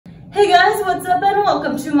Hey guys, what's up and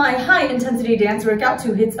welcome to my high intensity dance workout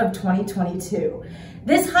to hits of 2022.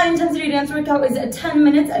 This high intensity dance workout is 10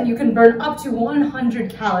 minutes and you can burn up to 100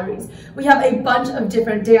 calories. We have a bunch of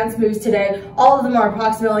different dance moves today. All of them are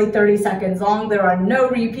approximately 30 seconds long. There are no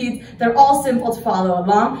repeats. They're all simple to follow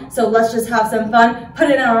along. So let's just have some fun, put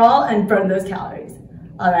in our all and burn those calories.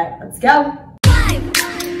 All right, let's go.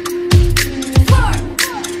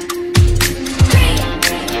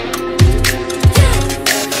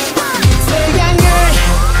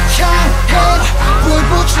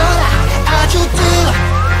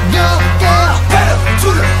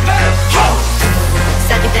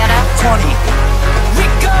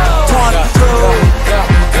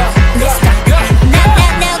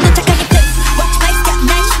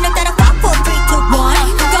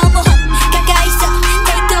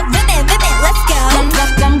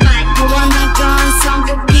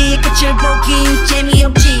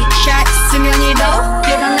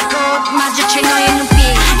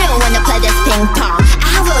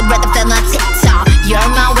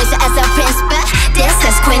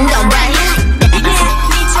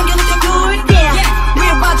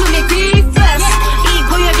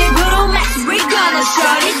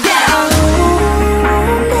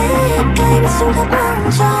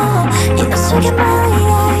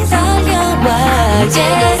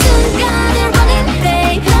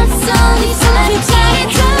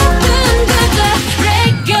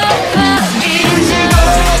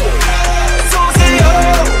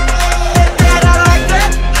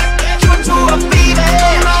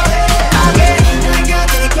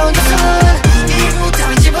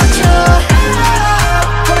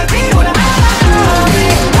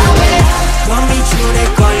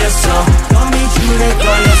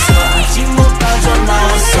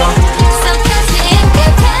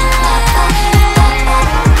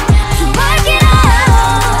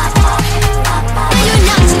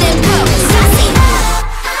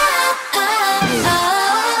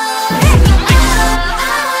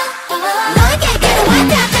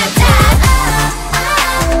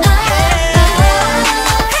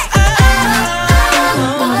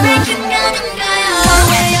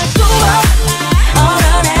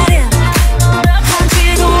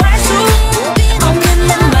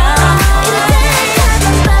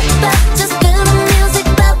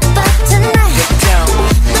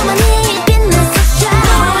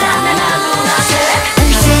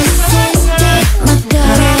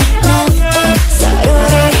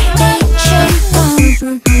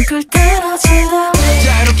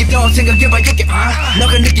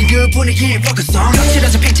 너가 느낀 그 분위기에 focus on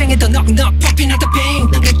거칠어서 팽창에 더 넉넉 popping out the pain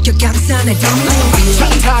느껴 가득산의 덤너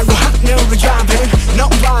상타로 하늘을 driving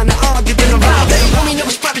너와 나 어디든 arriving 몸이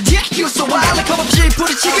너무 스파르지 You so wild like 허벅지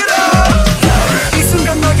부딪히기로 이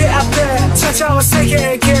순간 너의 앞에 찾아와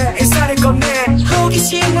세계에게 인사를 건네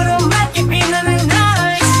호기심으로 맑게 빛나는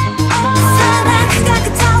night 사랑 그가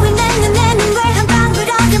그저 위내는 내 눈물 한 방울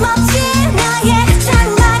어김없이 나의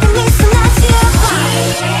장막은 미소 나지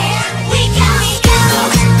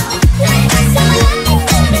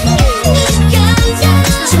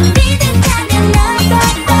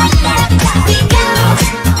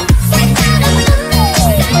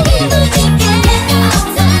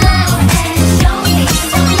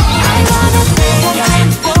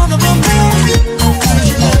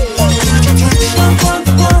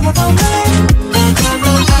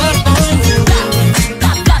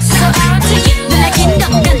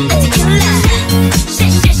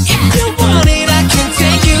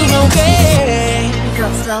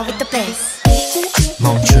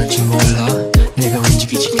멈출지 몰라 내가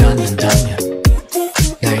움직이지가 않는다면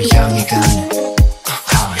날 향해 가는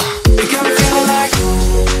It got me feeling like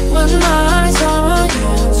When my eyes are on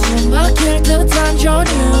you 숨막힐 듯한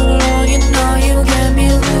전율 Oh you know you get me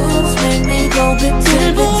loose Make me go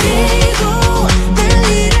비틀비틀고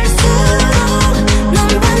들릴수록 널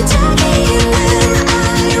반짝이는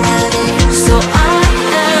Are you ready? So I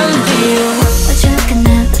am you What you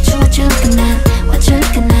gonna, what you gonna What you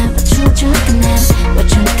gonna, what you gonna What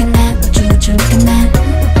you gonna, what you gonna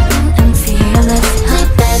I'm feeling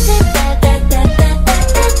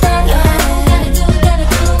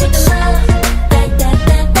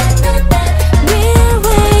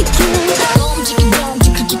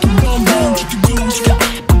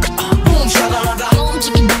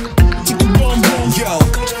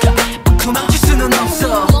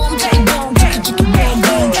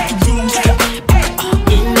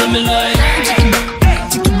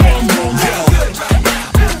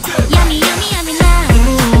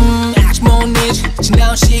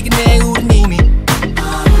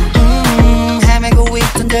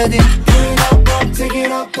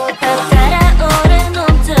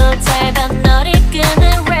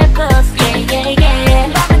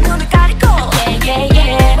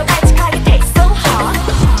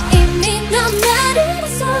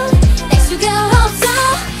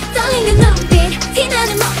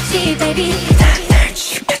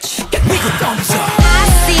I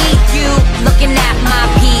see you looking at my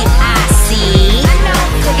PIC.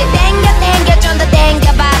 그게 땡겨 좀 더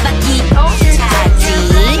땡겨봐봐 기차지.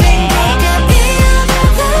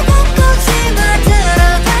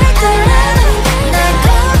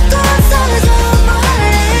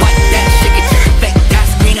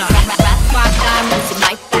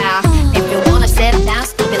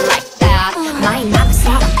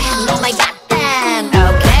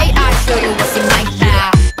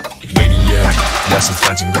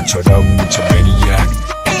 빠진 것처럼 저 매니악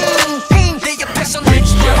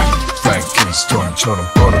프랭켄스타인처럼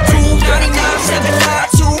뻗어지고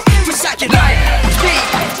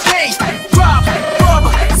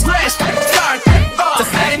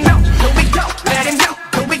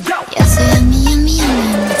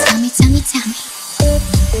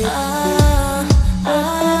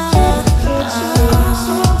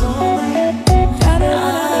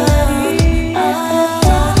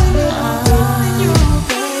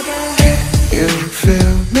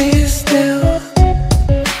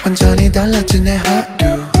매니악 달라진 내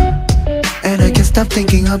하루 And I can't stop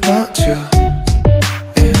thinking about you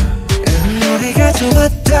우리가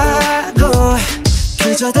좋았다고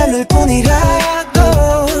그저 다를 뿐이라고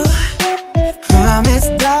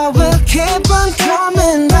Promise that we'll keep on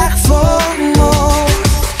coming back for more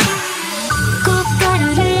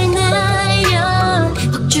꽃가루를 날려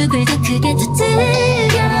폭죽을 더 크게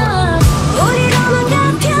터뜨려 우리로만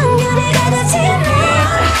간 편견을 가다치네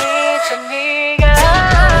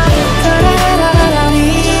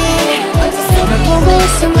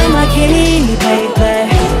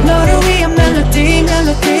너를 위한 멜로디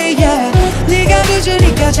yeah. 네가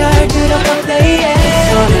부주니까 잘 들어봐 baby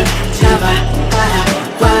손을 잡아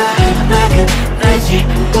따라와 맑은 날씨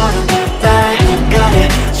보름 달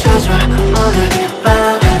가르쳐줘 오늘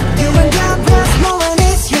밤 You and your best moment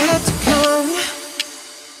is yet to come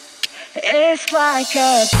It's like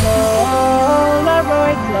a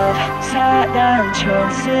Polaroid love 사랑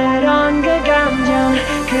촌스러운 그 감정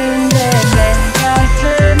근데 내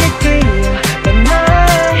가슴이 뛰어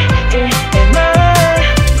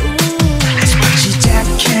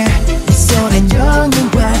시작해 네 손엔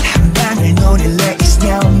영원한 한 방을 노릴래 It's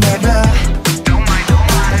now or never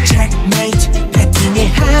Checkmate 배팅의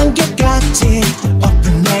한계까지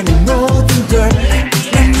오픈되는 모든 걸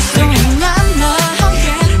난 네 손을 만나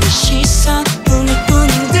내 시선 뿐인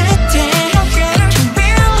듯해 I can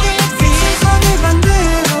believe it 세상을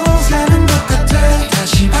반대로 사는 것 같아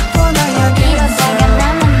다시 바꿔놔야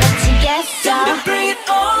겠어 Bring it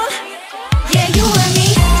on Yeah you and me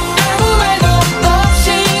아무 말도 없이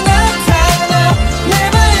나타나 내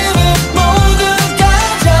마음을 모두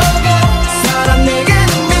가져가 사람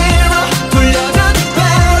내게는 밀어 돌려줘 네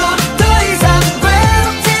배로 더 이상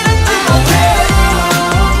외롭지는 않아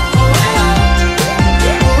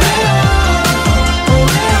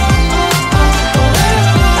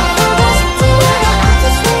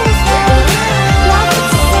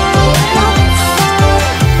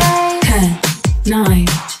Nine,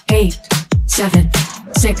 8, 7,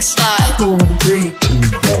 6, 5, 4, 3, 2, 1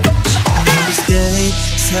 Stay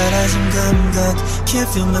사라진 감각 Can't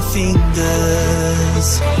feel my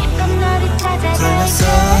fingers 걸렸어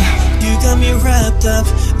You got me wrapped up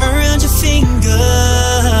around your fingers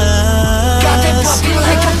Got that puppy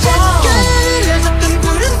like a ball 잡던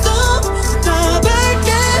불은 또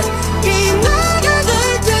밝게 빛나게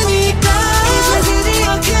될 테니까 이제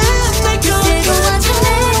드디어 날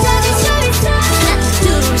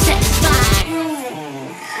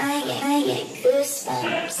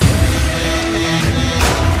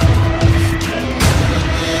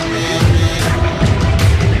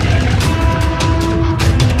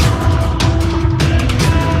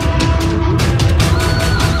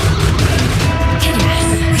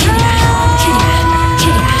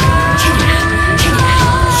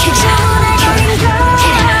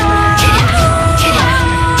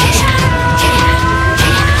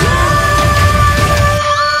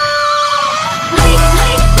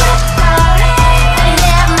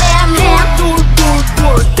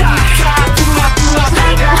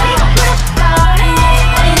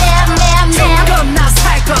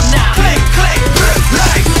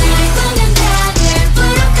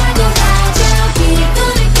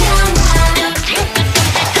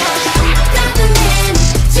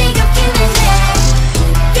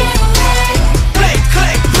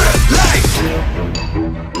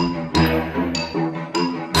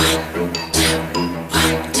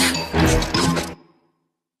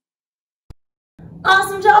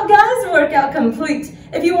Awesome job, guys! Workout complete.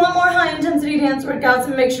 If you want more high-intensity dance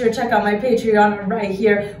workouts, make sure to check out my Patreon right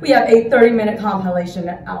here. We have a 30-minute compilation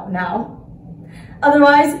out now.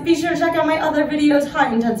 Otherwise, be sure to check out my other videos,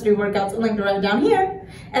 high intensity workouts, linked right down here.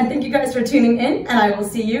 And thank you guys for tuning in, and I will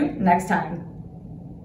see you next time.